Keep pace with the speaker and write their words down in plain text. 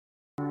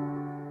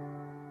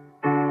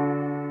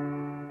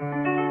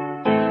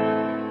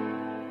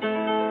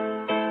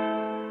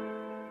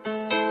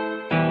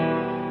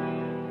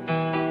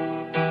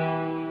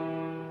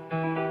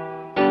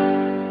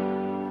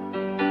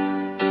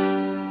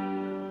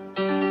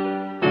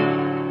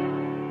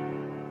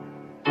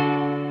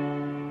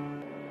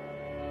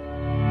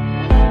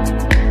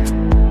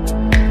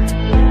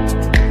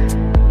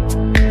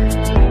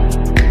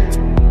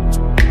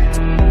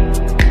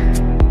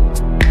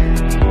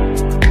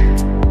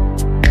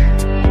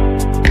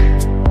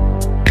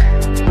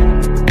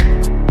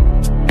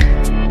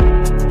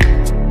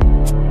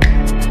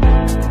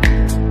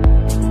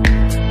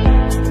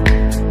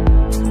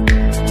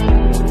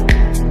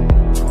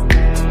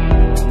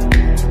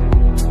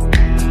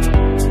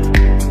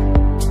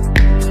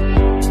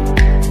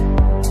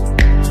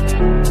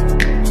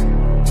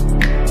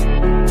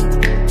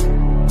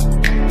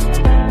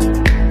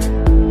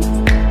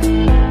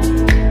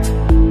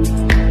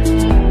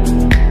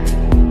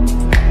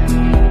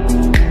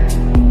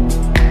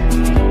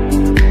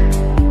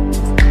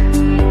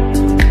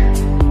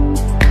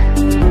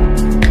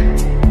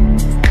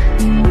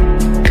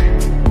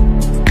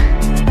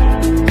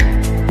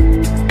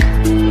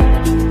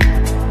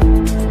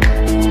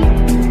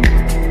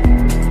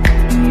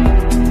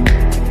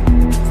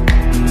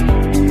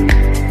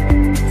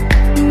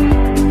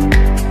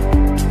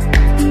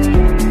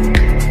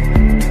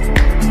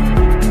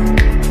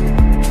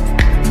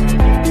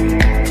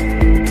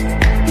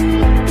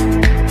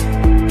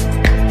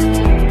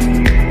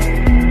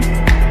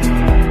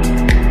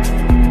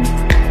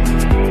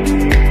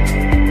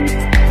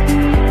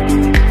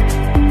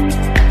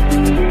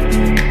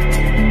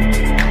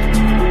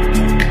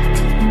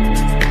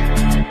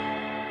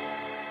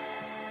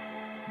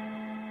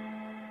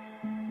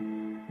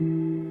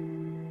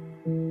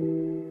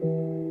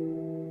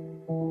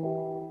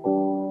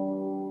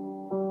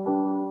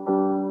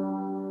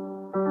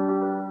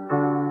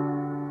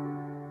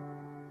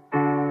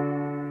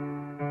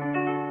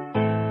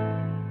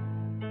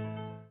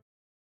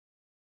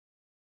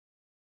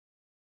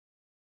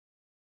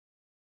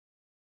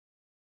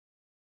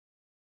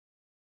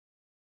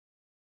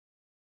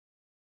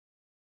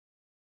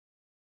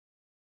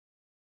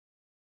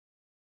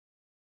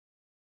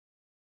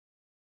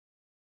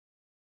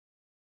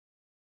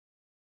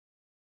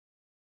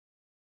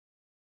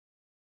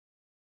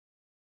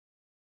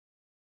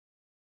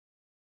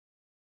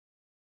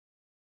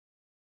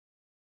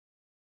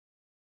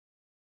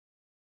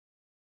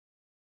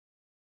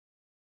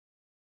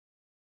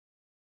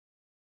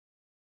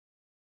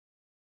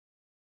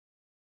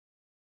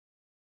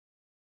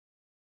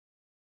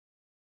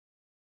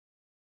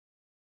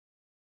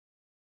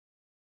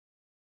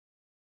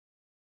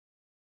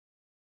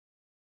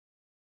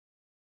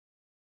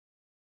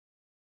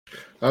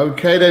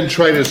Okay then,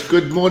 traders,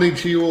 good morning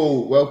to you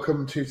all.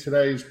 Welcome to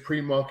today's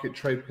pre-market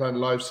trade plan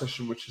live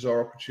session, which is our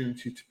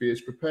opportunity to be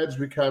as prepared as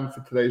we can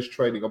for today's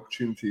trading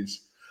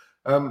opportunities.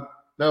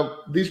 Now,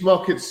 these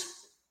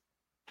markets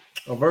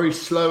are very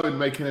slow in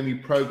making any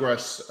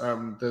progress.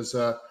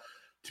 To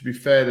be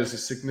fair, there's a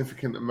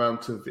significant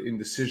amount of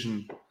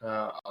indecision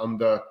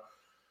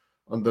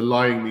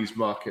underlying these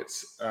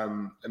markets,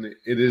 and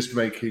it is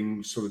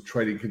making sort of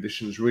trading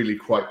conditions really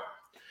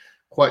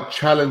quite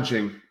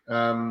challenging.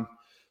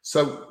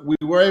 So we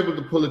were able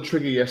to pull a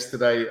trigger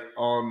yesterday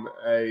on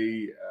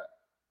a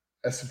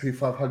S&P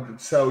 500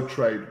 sell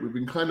trade. We've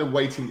been kind of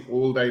waiting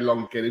all day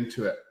long to get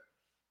into it.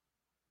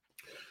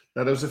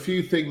 Now, there's a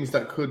few things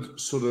that could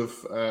sort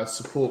of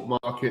support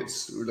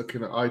markets. We're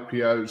looking at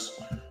IPOs,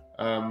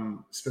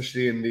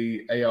 especially in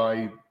the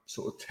AI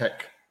sort of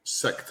tech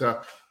sector,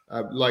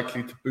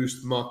 likely to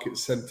boost market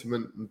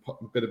sentiment and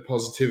a bit of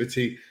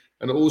positivity.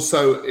 And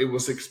also, it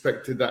was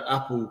expected that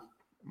Apple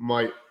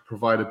might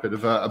provide a bit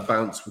of a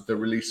bounce with the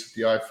release of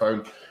the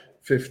iPhone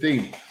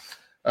 15.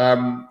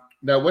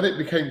 Now, when it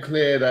became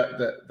clear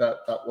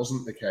that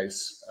wasn't the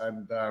case,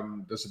 and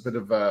there's a bit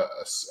of a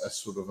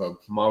sort of a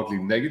mildly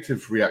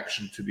negative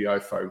reaction to the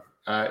iPhone,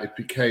 it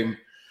became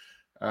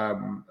a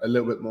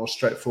little bit more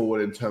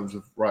straightforward in terms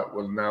of, right,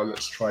 well, now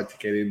let's try to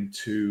get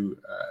into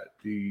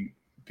the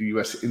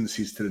US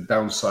indices to the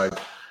downside.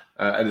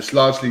 And it's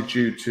largely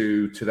due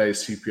to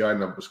today's CPI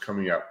numbers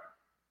coming out.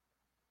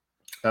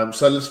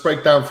 So let's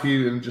break down for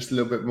you in just a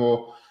little bit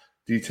more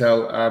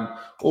detail.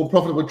 All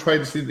profitable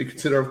traders need to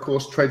consider, of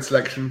course, trade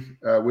selection.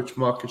 Which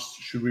markets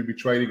should we be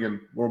trading, and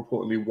more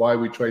importantly, why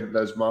we trade in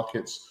those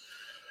markets.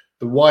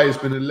 The why has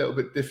been a little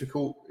bit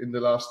difficult in the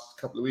last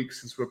couple of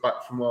weeks since we're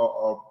back from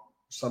our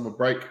summer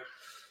break.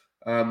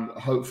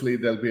 Hopefully,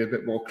 there'll be a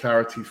bit more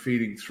clarity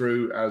feeding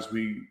through as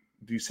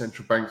these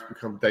central banks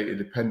become data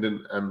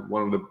dependent, and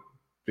one of the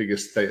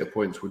biggest data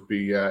points would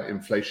be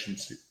inflation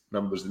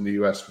numbers in the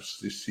US,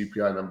 which is the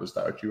CPI numbers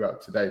that are due out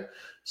today.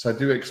 So I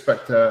do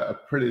expect a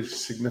pretty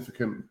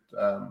significant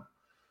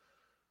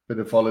bit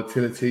of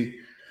volatility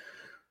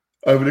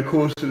over the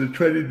course of the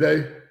trading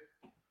day.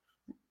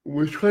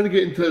 We're trying to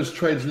get into those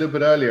trades a little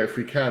bit earlier if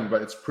we can,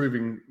 but it's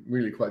proving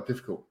really quite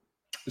difficult.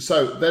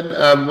 So then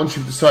once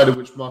you've decided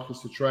which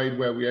markets to trade,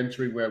 where we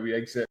entering, where we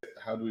exit,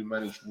 how do we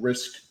manage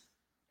risk,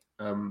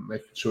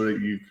 making sure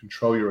that you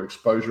control your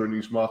exposure in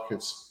these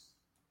markets,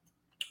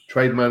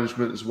 trade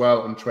management as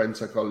well, and trend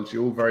psychology,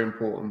 all very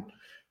important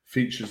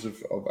features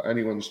of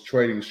anyone's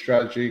trading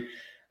strategy.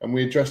 And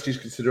we address these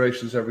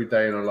considerations every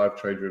day in our live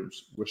trade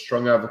rooms. We're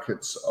strong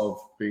advocates of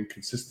being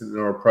consistent in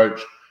our approach,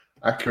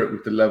 accurate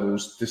with the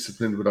levels,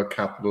 disciplined with our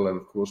capital, and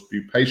of course,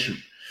 be patient.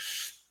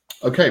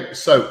 Okay,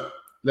 so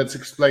let's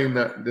explain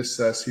this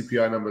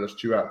CPI number that's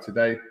due out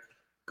today.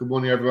 Good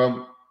morning,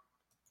 everyone.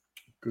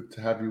 Good to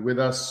have you with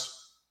us.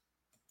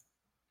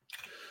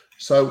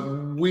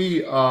 So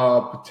we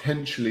are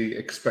potentially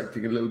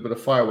expecting a little bit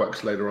of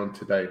fireworks later on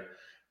today,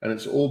 and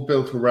it's all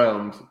built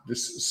around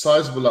this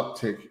sizable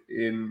uptick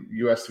in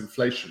US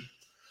inflation.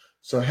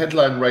 So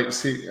headline rate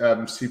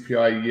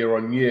CPI year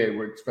on year,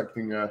 we're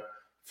expecting a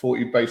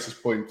 40 basis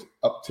point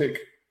uptick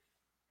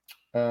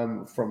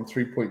from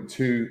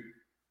 3.2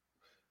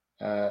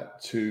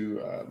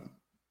 to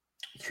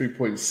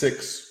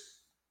 3.6.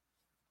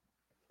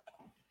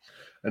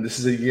 And this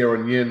is a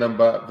year-on-year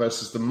number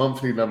versus the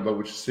monthly number,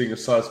 which is seeing a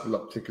sizable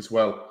uptick as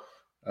well.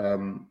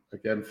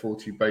 Again,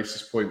 40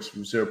 basis points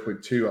from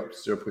 0.2 up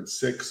to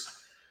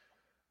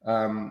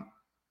 0.6.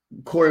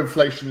 Core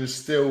inflation is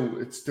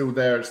still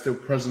there, it's still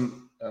present.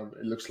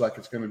 It looks like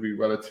it's going to be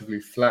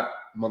relatively flat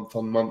month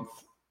on month.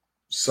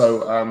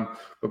 So,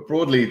 but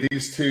broadly,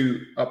 these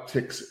two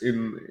upticks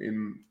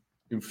in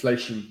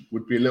inflation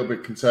would be a little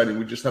bit concerning.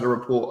 We just had a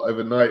report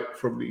overnight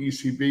from the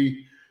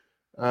ECB,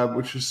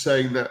 which was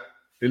saying that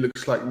it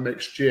looks like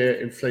next year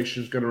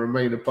inflation is going to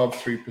remain above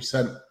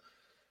 3%.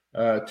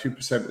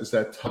 2% is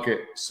their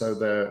target, so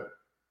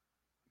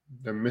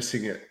they're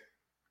missing it.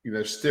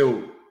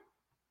 Still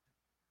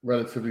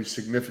relatively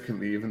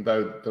significantly, even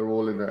though they're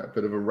all in a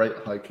bit of a rate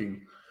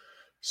hiking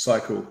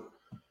cycle.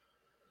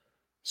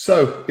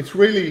 So it's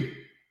really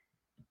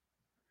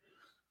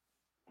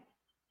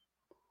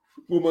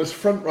almost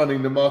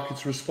front-running the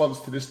market's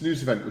response to this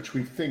news event, which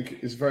we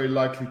think is very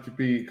likely to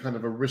be kind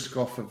of a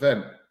risk-off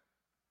event.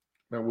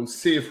 Now, we'll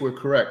see if we're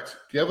correct.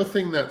 The other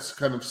thing that's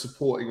kind of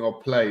supporting our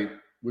play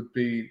would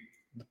be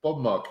the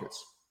bond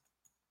markets.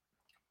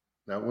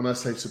 Now, when I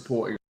say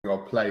supporting our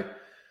play,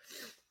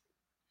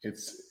 it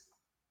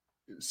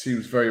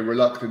seems very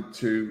reluctant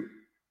to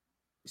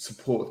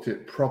support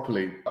it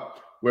properly.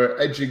 We're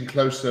edging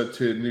closer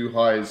to new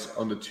highs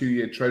on the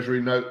 2-year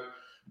Treasury note.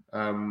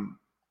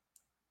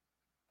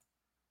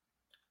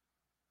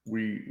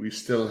 We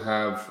still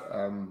have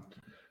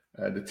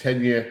the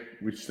 10-year.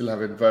 We still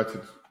have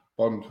inverted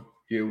bond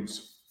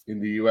yields in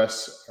the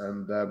US,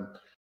 and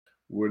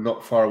we're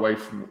not far away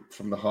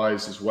from the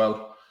highs as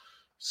well.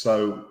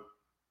 So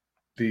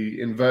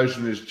the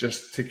inversion is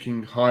just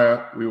ticking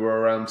higher. We were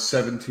around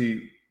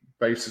 70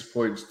 basis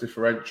points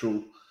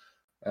differential.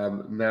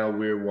 Now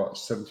we're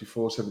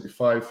 74,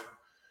 75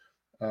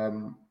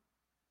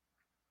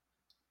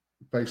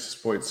 basis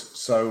points.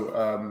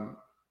 So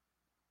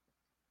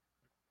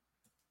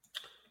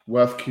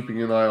worth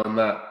keeping an eye on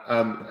that.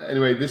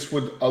 Anyway, this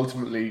would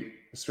ultimately,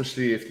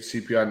 especially if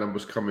the CPI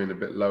numbers come in a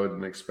bit lower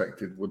than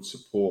expected, would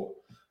support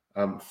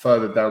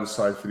further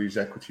downside for these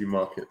equity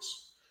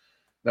markets.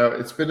 Now,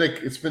 it's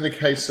been a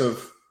case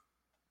of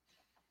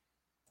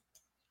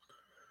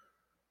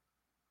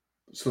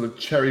sort of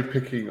cherry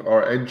picking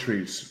our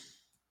entries,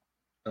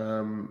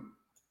 and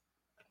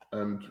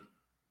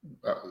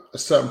at a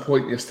certain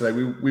point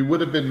yesterday, we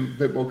would have been a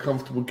bit more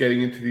comfortable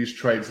getting into these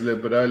trades a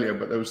little bit earlier,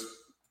 but there was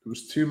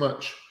too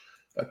much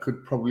that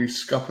could probably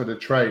scupper the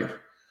trade.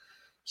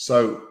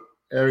 So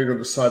erring on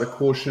the side of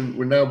caution,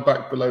 we're now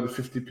back below the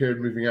 50-period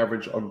moving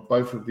average on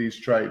both of these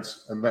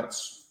trades, and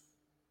that's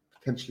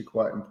potentially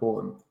quite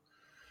important.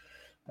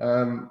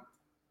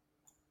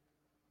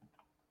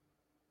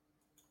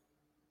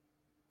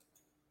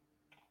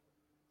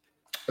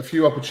 A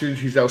few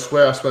opportunities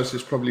elsewhere. I suppose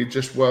it's probably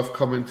just worth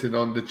commenting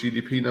on the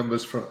GDP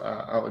numbers from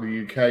out of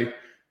the UK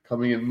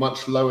coming in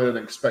much lower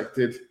than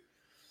expected.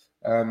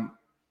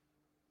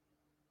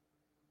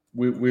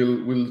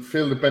 We'll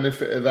feel the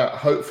benefit of that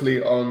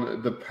hopefully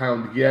on the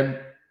pound yen.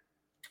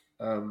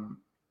 As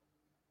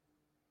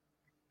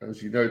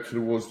you know,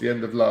 towards the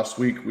end of last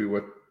week, we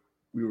were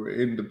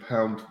in the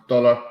pound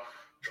dollar,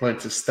 trying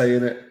to stay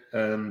in it,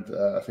 and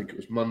I think it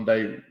was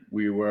Monday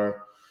we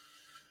were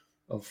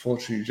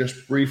unfortunately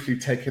just briefly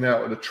taken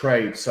out of the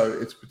trade. So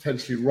it's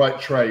potentially right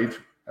trade,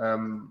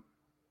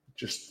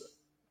 just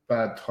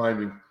bad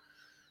timing,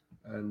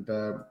 and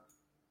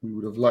we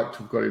would have liked to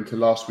have got into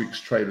last week's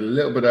trade a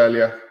little bit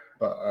earlier,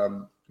 but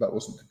that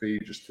wasn't to be,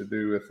 just to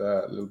do with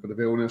a little bit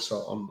of illness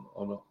on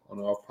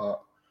our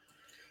part.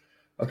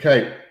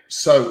 Okay,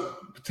 so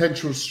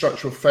potential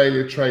structural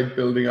failure trade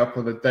building up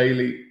on the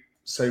daily.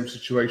 Same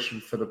situation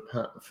for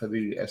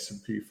the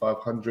S&P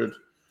 500.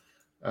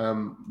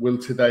 Will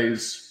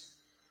today's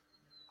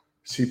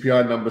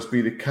CPI numbers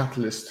be the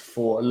catalyst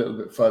for a little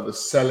bit further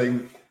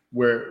selling?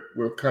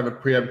 We're kind of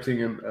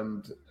preempting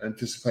and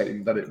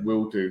anticipating that it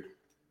will do.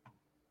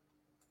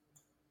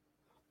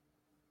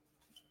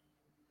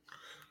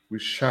 We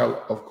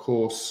shall, of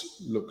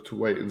course, look to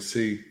wait and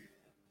see.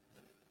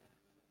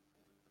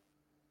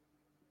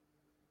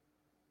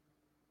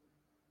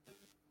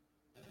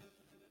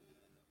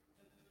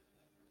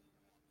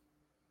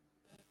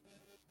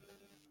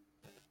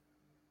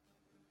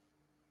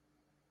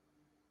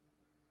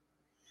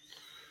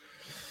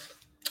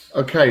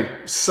 Okay,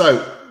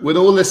 so with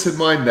all this in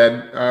mind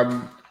then,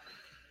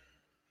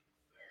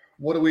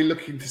 what are we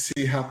looking to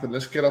see happen?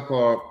 Let's get up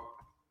our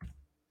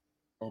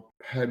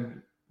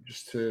pen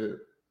just to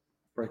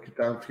break it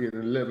down for you in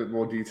a little bit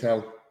more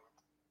detail.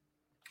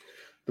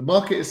 The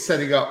market is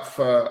setting up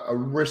for a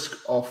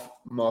risk-off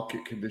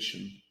market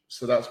condition.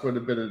 So that's when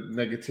a bit of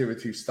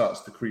negativity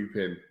starts to creep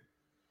in.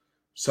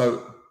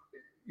 So,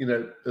 you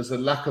know, there's a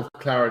lack of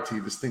clarity,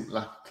 distinct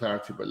lack of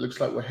clarity, but it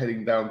looks like we're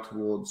heading down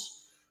towards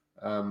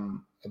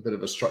a bit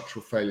of a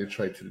structural failure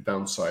trade to the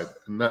downside.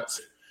 And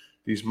that's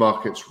these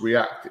markets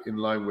react in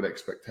line with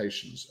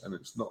expectations. And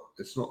it's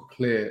not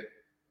clear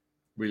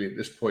really at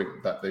this point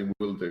that they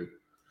will do.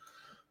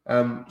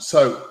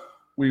 So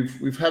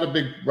we've had a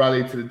big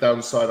rally to the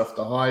downside off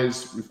the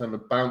highs. We've kind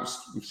of bounced.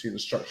 We've seen a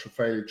structural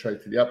failure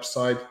trade to the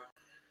upside.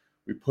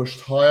 We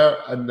pushed higher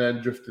and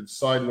then drifted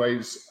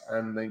sideways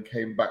and then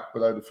came back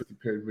below the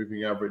 50-period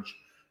moving average.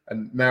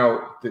 And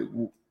now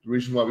the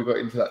reason why we got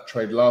into that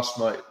trade last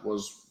night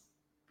was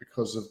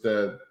because of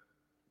the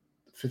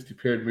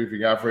 50-period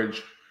moving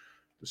average,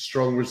 the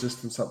strong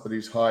resistance up at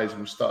these highs, and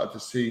we started to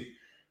see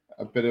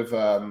a bit of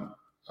an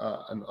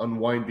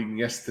unwinding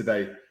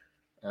yesterday.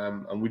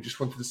 And we just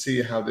wanted to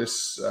see how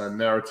this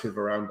narrative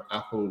around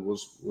Apple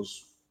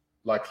was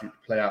likely to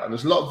play out. And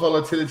there's a lot of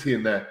volatility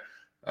in there.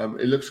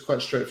 It looks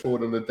quite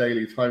straightforward on the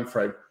daily time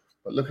frame,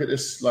 but look at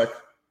this like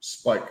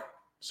spike.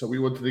 So we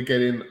wanted to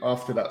get in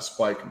after that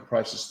spike, and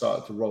prices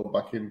started to roll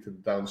back into the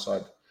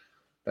downside.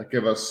 That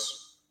give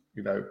us,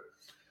 you know,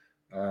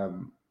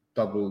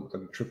 double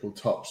and triple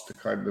tops to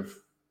kind of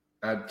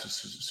add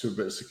to a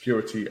bit of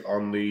security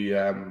on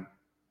the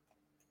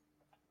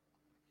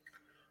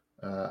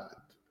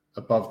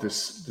above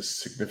this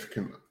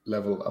significant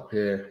level up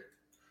here,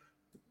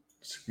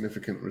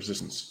 significant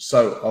resistance.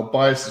 So our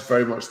bias is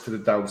very much to the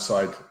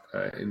downside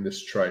in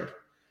this trade,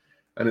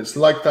 and it's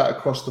like that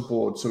across the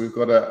board. So we've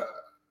got a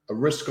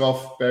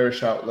risk-off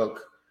bearish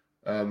outlook.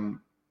 The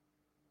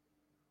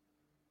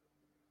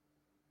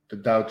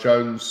Dow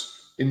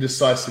Jones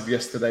indecisive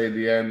yesterday. In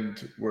the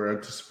end, we're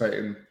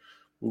anticipating,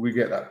 will we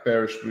get that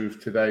bearish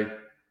move today?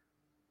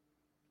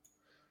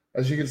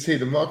 As you can see,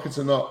 the markets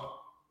are not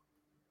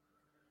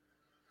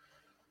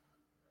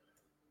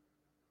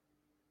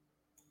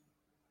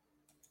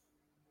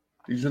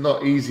these are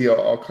not easy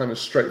or kind of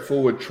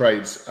straightforward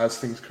trades as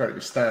things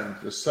currently stand.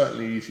 There's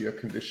certainly easier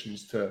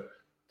conditions to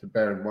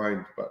bear in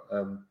mind, but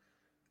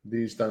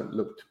these don't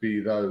look to be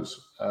those.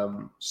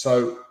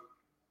 So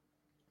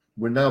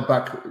we're now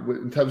back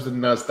in terms of the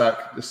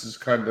Nasdaq. This is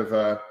kind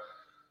of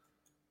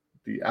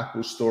the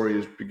Apple story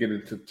is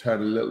beginning to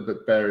turn a little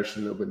bit bearish,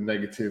 and a little bit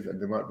negative, and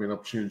there might be an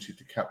opportunity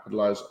to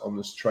capitalize on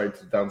this trade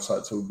to the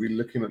downside. So we'll be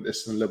looking at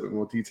this in a little bit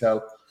more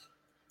detail.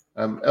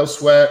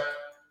 Elsewhere,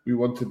 we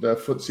wanted the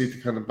FTSE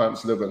to kind of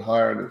bounce a little bit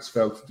higher, and it's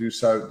failed to do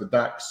so. The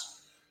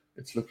DAX,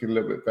 it's looking a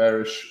little bit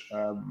bearish,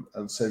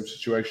 and same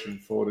situation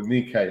for the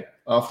Nikkei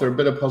after a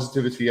bit of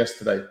positivity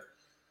yesterday.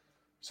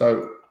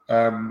 So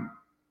a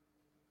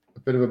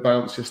bit of a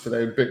bounce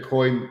yesterday in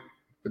Bitcoin,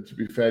 but to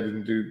be fair,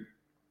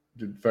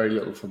 did very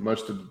little for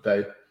most of the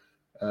day,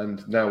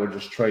 and now we're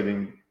just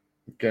trading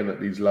again at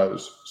these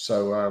lows.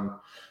 So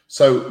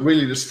so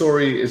really the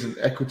story is an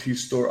equity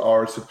story,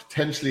 or it's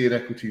potentially an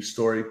equity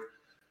story.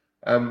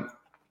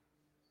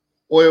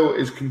 Oil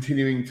is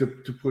continuing to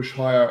push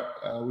higher.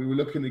 We were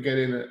looking to get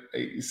in at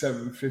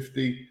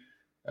 87.50.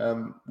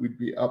 We'd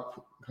be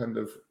up kind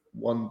of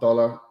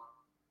 $1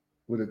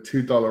 with a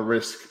 $2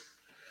 risk.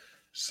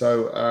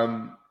 So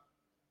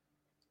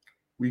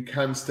we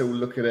can still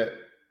look at it.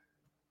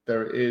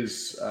 There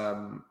is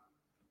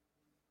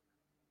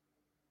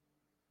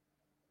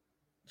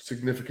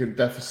significant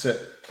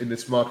deficit in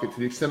this market to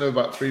the extent of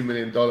about $3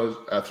 million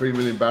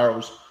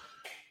barrels.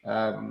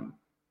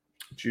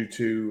 Due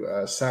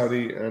to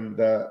Saudi and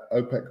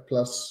OPEC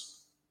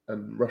Plus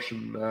and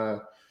Russian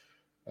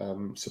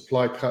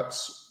supply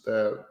cuts.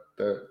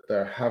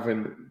 They're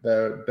having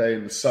their day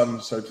in the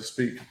sun, so to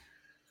speak,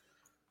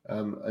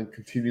 and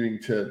continuing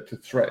to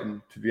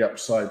threaten to the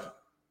upside.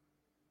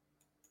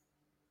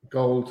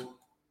 Gold.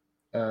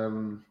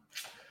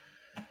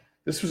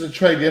 This was a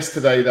trade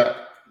yesterday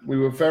that we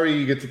were very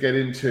eager to get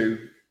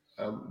into.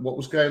 What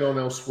was going on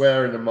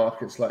elsewhere in the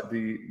markets, like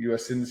the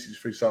US indices,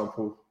 for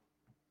example,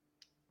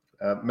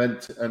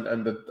 meant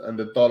and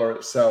the dollar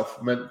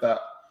itself meant that,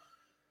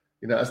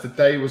 you know, as the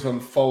day was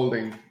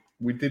unfolding,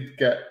 we did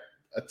get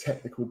a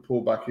technical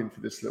pullback into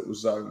this little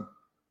zone.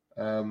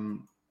 But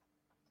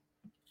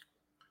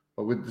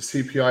with the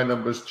CPI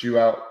numbers due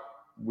out,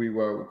 we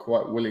were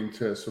quite willing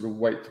to sort of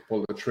wait to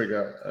pull the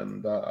trigger,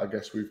 and I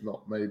guess we've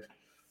not made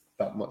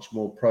that much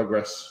more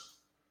progress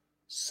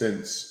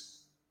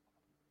since.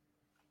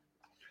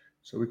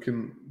 So we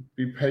can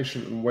be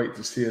patient and wait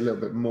to see a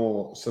little bit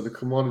more. So the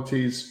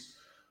commodities,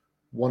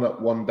 one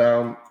up, one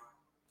down.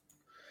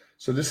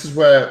 So this is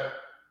where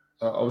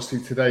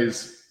obviously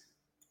today's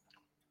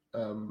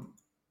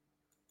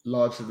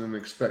larger than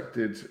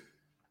expected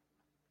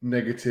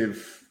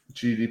negative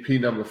GDP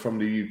number from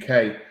the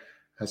UK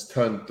has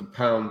turned the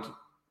pound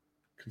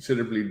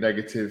considerably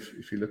negative.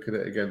 If you look at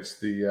it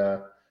against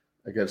the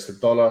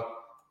dollar,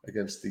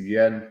 against the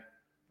yen,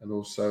 and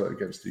also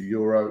against the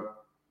euro.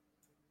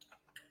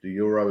 The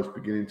euro is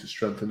beginning to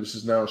strengthen. This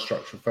is now a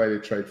structural failure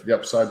trade to the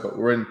upside, but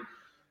we're in,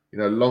 you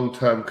know,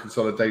 long-term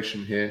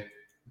consolidation here.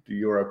 The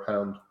euro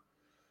pound.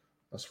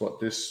 That's what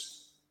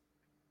this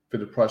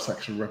bit of price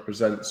action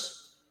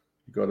represents.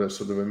 You've got a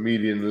sort of a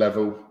median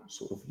level,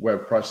 sort of where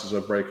prices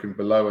are breaking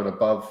below and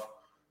above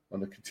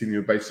on a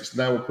continual basis.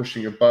 Now we're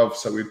pushing above,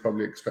 so we'd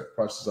probably expect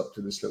prices up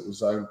to this little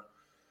zone.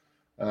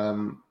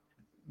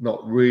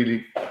 Not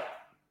really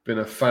been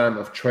a fan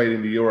of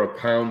trading the euro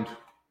pound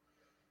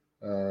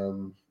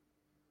over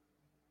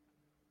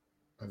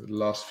the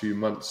last few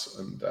months,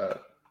 and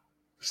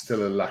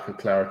still a lack of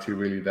clarity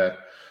really there.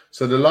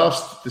 So the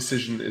last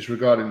decision is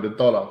regarding the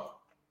dollar.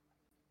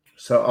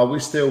 So are we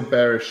still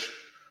bearish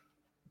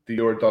the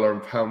euro dollar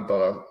and pound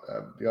dollar?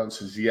 The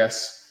answer is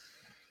yes.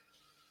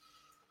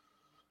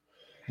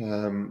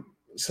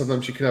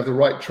 Sometimes you can have the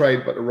right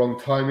trade but the wrong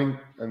timing,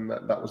 and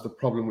that was the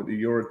problem with the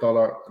euro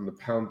dollar and the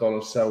pound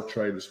dollar sell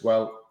trade as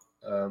well.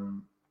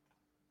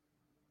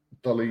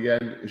 Dollar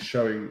yen is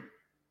showing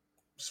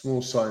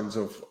small signs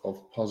of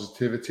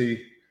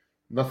positivity.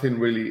 Nothing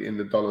really in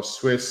the dollar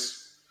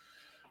Swiss.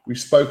 We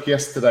spoke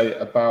yesterday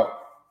about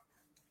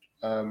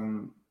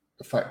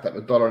the fact that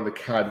the dollar and the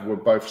CAD were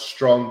both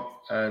strong,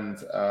 and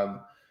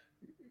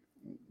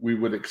we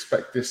would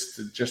expect this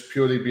to just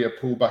purely be a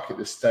pullback at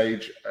this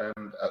stage,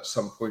 and at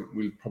some point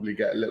we'll probably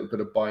get a little bit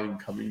of buying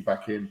coming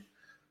back in.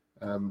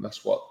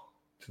 That's what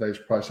today's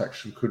price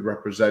action could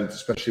represent,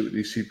 especially with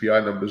these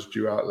CPI numbers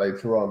due out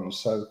later on.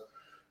 So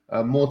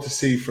More to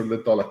see from the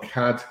dollar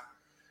CAD.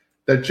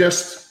 They're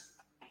just,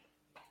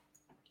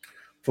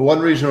 for one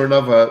reason or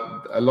another,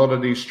 a lot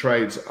of these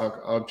trades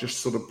are just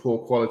sort of poor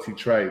quality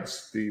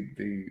trades.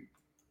 The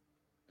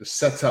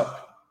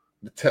setup,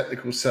 the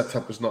technical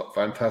setup is not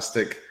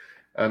fantastic.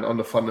 And on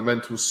the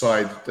fundamental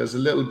side, there's a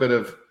little bit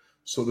of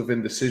sort of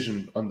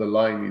indecision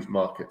underlying these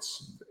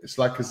markets. It's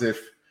like as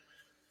if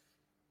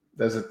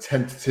there's a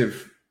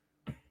tentative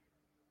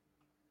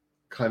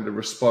kind of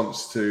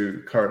response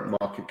to current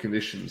market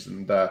conditions.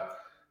 And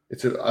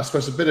it's, I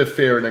suppose, a bit of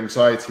fear and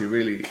anxiety,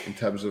 really, in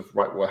terms of,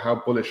 right, well, how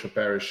bullish or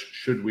bearish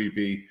should we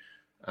be,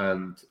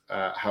 and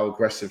how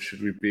aggressive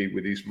should we be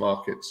with these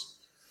markets?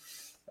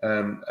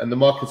 And the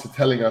markets are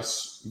telling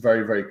us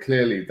very, very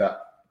clearly that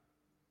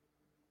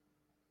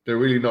they're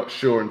really not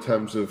sure in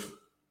terms of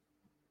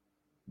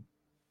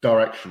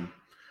direction.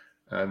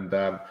 And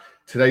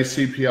today's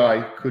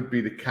CPI could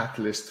be the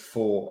catalyst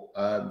for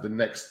the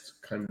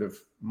next kind of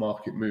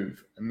market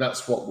move, and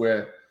that's what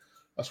we're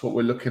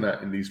looking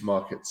at in these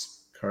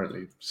markets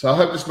currently. So I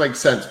hope this makes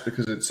sense,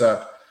 because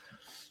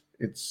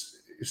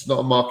it's not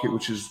a market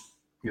which is,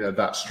 you know,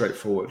 that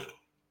straightforward.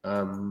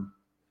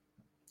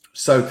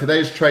 So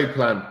today's trade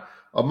plan,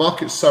 our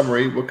market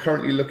summary, we're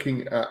currently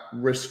looking at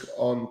risk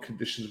on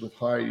conditions with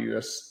higher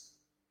US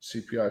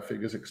CPI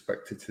figures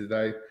expected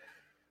today.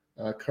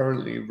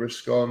 Currently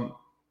risk on.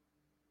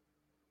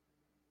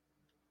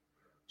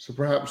 So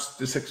perhaps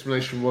this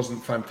explanation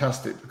wasn't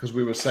fantastic, because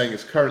we were saying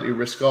it's currently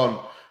risk on,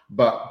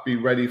 but be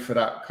ready for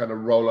that kind of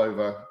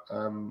rollover.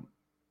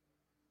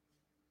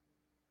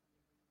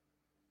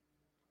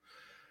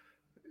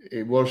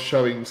 It was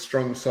showing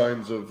strong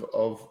signs of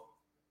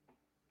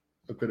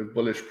a bit of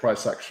bullish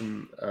price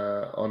action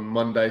on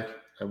Monday,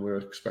 and we were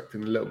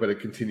expecting a little bit of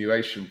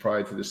continuation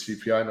prior to the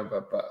CPI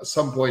number. But at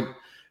some point,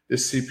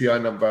 this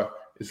CPI number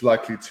is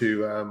likely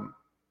to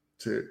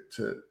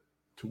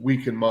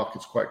weaken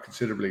markets quite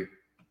considerably.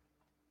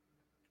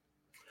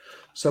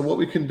 So what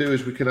we can do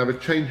is we can have a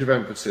change of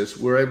emphasis.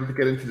 We're able to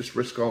get into this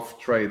risk-off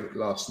trade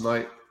last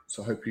night,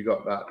 so I hope you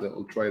got that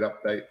little trade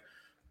update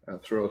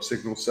through our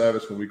signal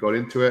service when we got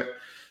into it.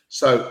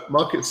 So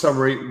market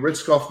summary: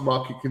 risk-off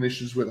market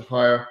conditions with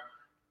higher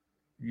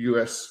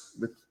US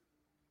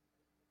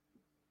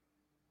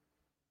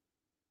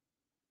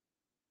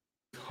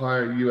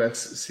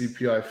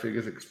CPI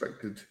figures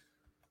expected.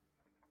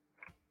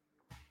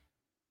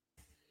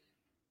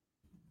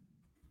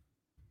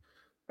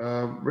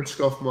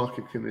 Risk-off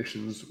market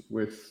conditions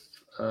with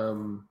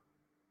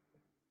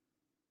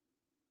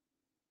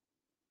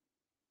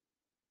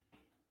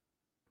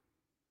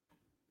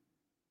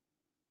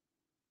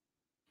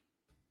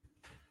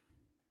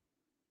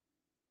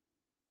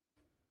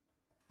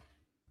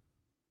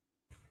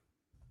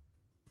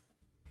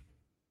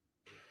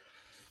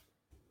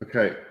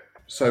okay,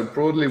 so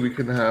broadly we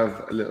can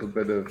have a little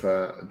bit of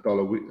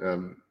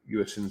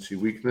US indice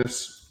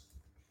weakness,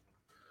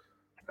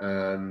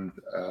 and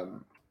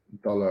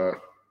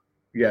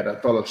that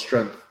dollar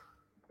strength,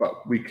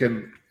 but we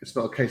can, it's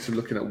not a case of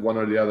looking at one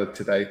or the other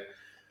today.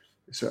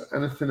 Is there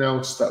anything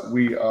else that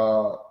we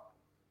are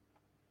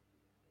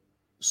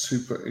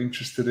super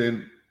interested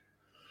in?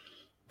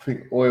 I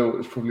think oil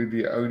is probably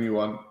the only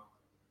one.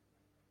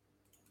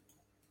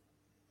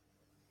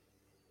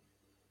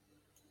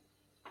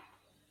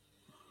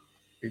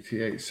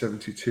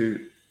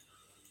 $88.72.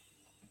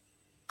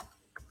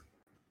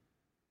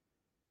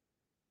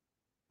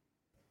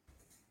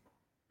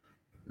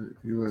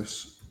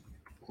 US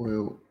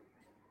oil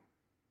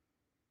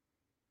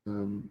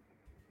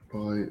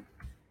buy.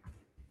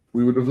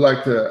 We would have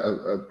liked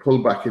a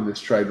pullback in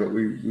this trade, but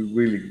we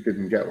really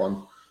didn't get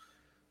one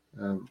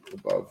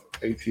above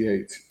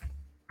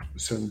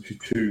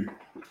 88.72.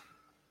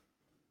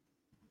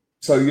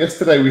 So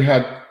yesterday we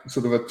had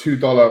sort of a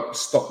 $2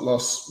 stop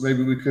loss.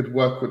 Maybe we could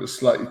work with a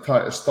slightly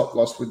tighter stop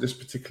loss with this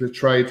particular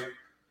trade.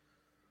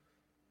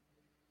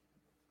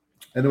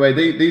 Anyway,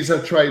 these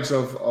are trades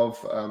of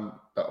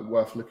that are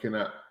worth looking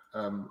at.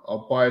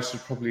 Our bias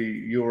is probably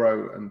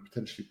euro and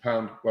potentially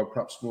pound, well,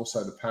 perhaps more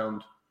so the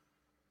pound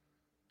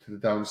to the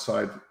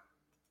downside.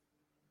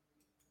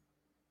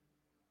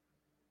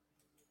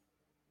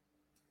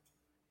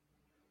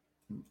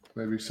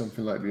 Maybe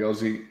something like the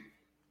Aussie.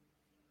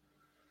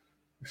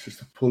 It's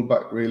just a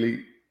pullback,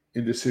 really.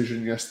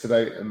 Indecision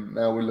yesterday, and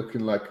now we're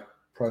looking like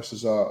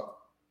prices are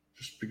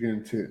just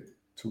beginning to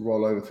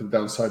roll over to the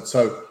downside.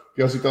 So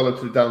the Aussie dollar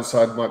to the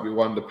downside might be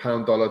one, the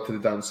pound dollar to the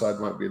downside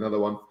might be another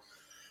one.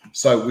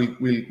 So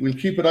we'll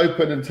keep it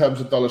open in terms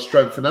of dollar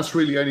strength, and that's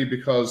really only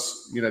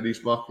because, you know,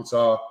 these markets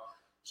are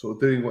sort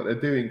of doing what they're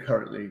doing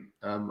currently.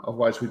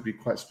 Otherwise, we'd be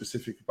quite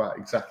specific about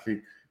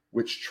exactly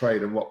which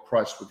trade and what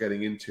price we're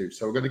getting into.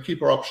 So we're going to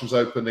keep our options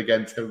open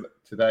again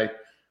today.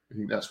 I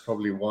think that's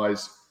probably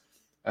wise.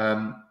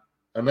 And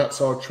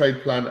that's our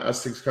trade plan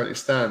as things currently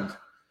stand.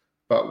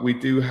 But we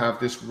do have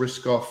this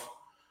risk-off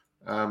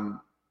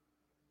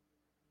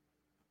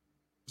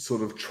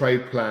sort of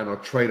trade plan or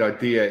trade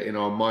idea in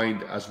our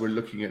mind as we're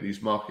looking at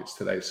these markets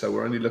today. So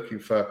we're only looking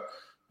for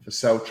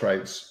sell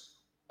trades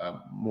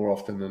more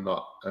often than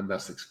not, and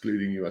that's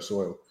excluding US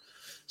oil.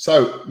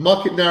 So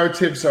market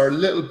narratives are a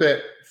little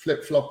bit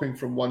flip-flopping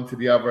from one to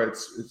the other.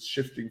 It's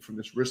shifting from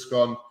this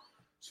risk-on,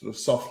 sort of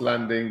soft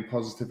landing,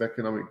 positive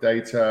economic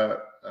data,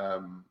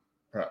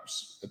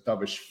 perhaps a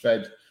dovish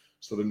Fed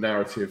sort of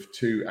narrative,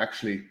 to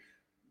actually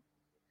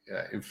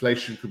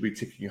inflation could be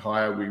ticking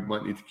higher. We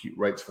might need to keep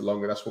rates for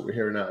longer. That's what we're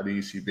hearing out of the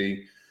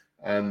ECB.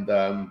 And,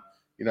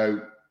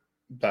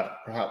 that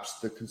perhaps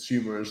the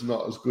consumer is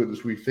not as good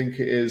as we think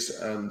it is,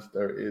 and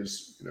there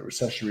is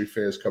recessionary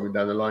fears coming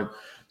down the line.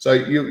 So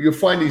you'll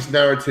find these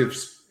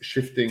narratives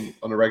shifting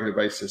on a regular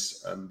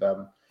basis, and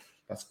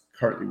that's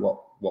currently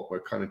what we're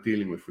kind of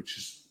dealing with, which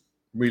is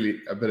really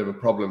a bit of a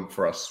problem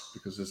for us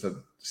because there's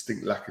a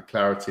distinct lack of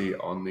clarity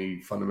on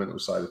the fundamental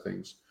side of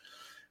things.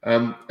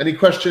 Any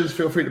questions,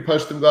 feel free to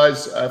post them,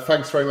 guys.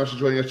 Thanks very much for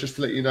joining us. Just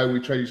to let you know, we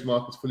trade these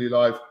markets fully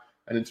live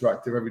and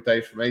interactive every day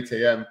from 8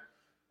 a.m.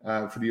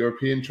 For the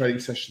European trading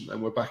session,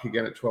 and we're back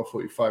again at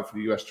 12:45 for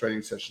the US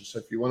trading session. So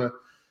if you want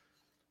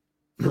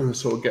to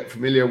sort of get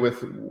familiar with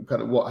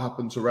kind of what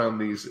happens around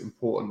these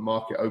important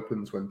market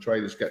opens when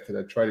traders get to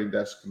their trading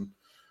desk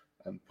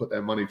and put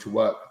their money to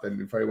work, then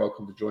you're very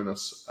welcome to join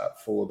us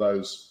for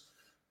those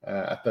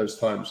at those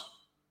times.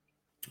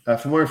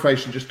 For more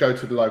information, just go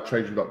to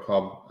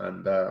thelivetrading.com,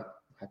 and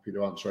happy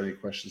to answer any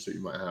questions that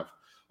you might have.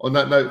 On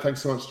that note,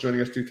 thanks so much for joining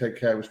us. Do take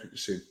care. We'll speak to you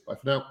soon. Bye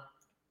for now.